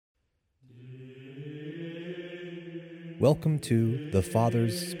Welcome to The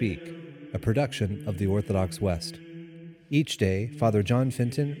Fathers Speak, a production of the Orthodox West. Each day, Father John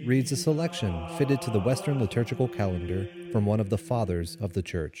Fenton reads a selection fitted to the Western liturgical calendar from one of the Fathers of the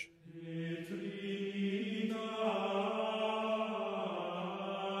Church.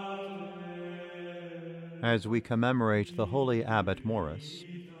 As we commemorate the Holy Abbot Maurice,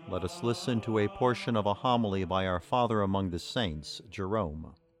 let us listen to a portion of a homily by our Father among the Saints,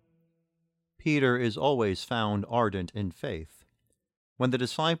 Jerome. Peter is always found ardent in faith. When the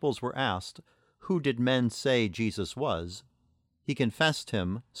disciples were asked, "Who did men say Jesus was?" he confessed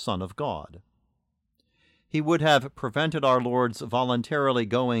him Son of God. He would have prevented our Lord's voluntarily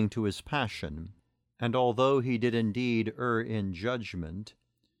going to his passion, and although he did indeed err in judgment,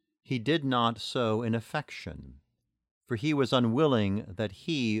 he did not so in affection, for he was unwilling that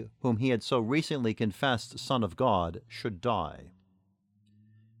he, whom he had so recently confessed Son of God, should die.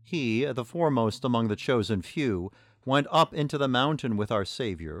 He, the foremost among the chosen few, went up into the mountain with our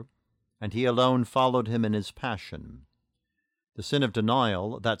Savior, and he alone followed him in his passion. The sin of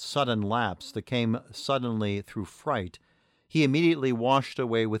denial, that sudden lapse that came suddenly through fright, he immediately washed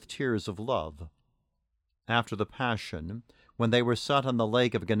away with tears of love. After the Passion, when they were set on the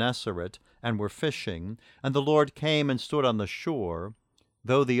lake of Gennesaret and were fishing, and the Lord came and stood on the shore,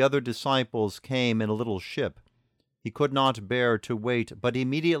 though the other disciples came in a little ship, he could not bear to wait, but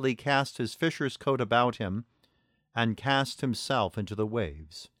immediately cast his fisher's coat about him, and cast himself into the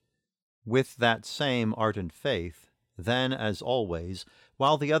waves. With that same ardent faith, then as always,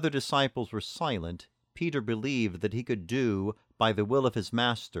 while the other disciples were silent, Peter believed that he could do, by the will of his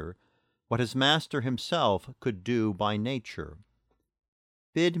Master, what his Master himself could do by nature.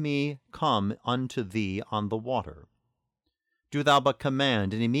 "Bid me come unto thee on the water. Do thou but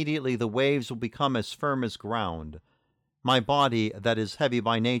command, and immediately the waves will become as firm as ground. My body that is heavy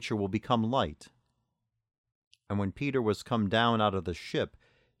by nature will become light." And when Peter was come down out of the ship,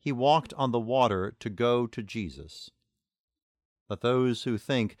 he walked on the water to go to Jesus. Let those who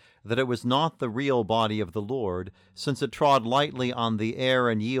think that it was not the real body of the Lord, since it trod lightly on the air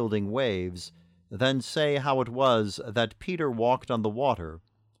and yielding waves, then say how it was that Peter walked on the water,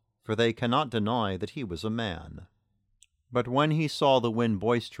 for they cannot deny that he was a man. But when he saw the wind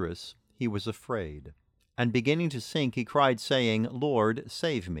boisterous, he was afraid, and beginning to sink, he cried, saying, "Lord,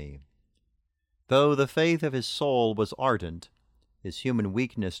 save me." Though the faith of his soul was ardent, his human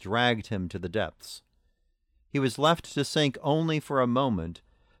weakness dragged him to the depths. He was left to sink only for a moment,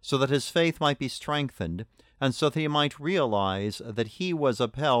 so that his faith might be strengthened, and so that he might realize that he was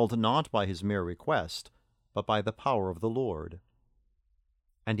upheld not by his mere request, but by the power of the Lord.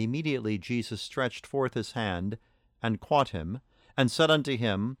 And immediately Jesus stretched forth his hand, and caught him, and said unto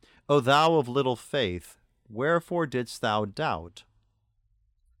him, "O thou of little faith, wherefore didst thou doubt?"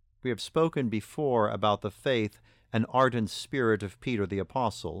 We have spoken before about the faith and ardent spirit of Peter the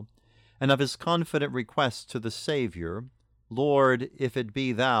Apostle, and of his confident request to the Savior, "Lord, if it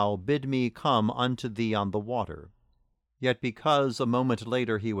be thou, bid me come unto thee on the water." Yet because a moment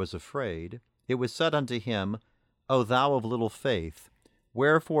later he was afraid, it was said unto him, "O thou of little faith,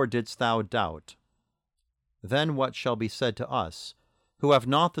 wherefore didst thou doubt?" Then what shall be said to us, who have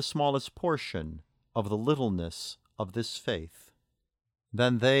not the smallest portion of the littleness of this faith?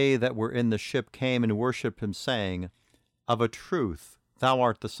 Then they that were in the ship came and worshipped him, saying, "Of a truth, thou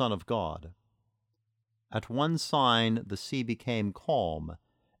art the Son of God." At one sign the sea became calm,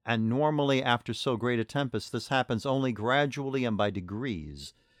 and normally after so great a tempest this happens only gradually and by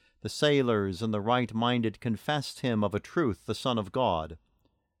degrees. The sailors and the right-minded confessed him of a truth the Son of God.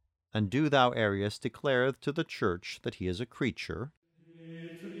 And do thou, Arius, declare to the Church that he is a creature?